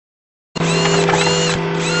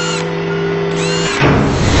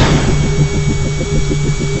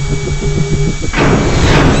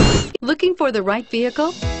for the right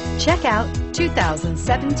vehicle? Check out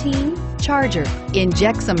 2017 Charger.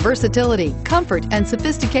 Inject some versatility, comfort, and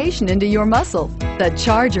sophistication into your muscle. The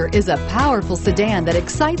Charger is a powerful sedan that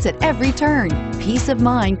excites at every turn. Peace of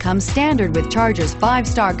mind comes standard with Charger's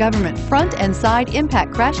 5-star government front and side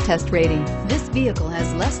impact crash test rating. This vehicle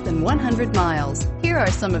has less than 100 miles. Here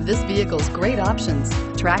are some of this vehicle's great options: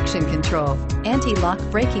 traction control, anti-lock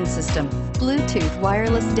braking system, Bluetooth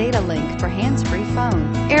wireless data link for hands-free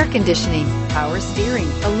phone, air conditioning, power steering,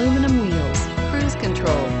 aluminum wheels, cruise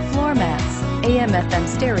control, floor mats, AM/FM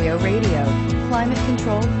stereo radio, climate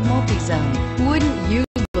control, multi-zone. Wouldn't you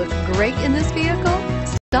look great in this vehicle?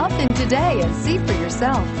 Stop in today and see for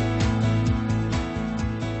yourself.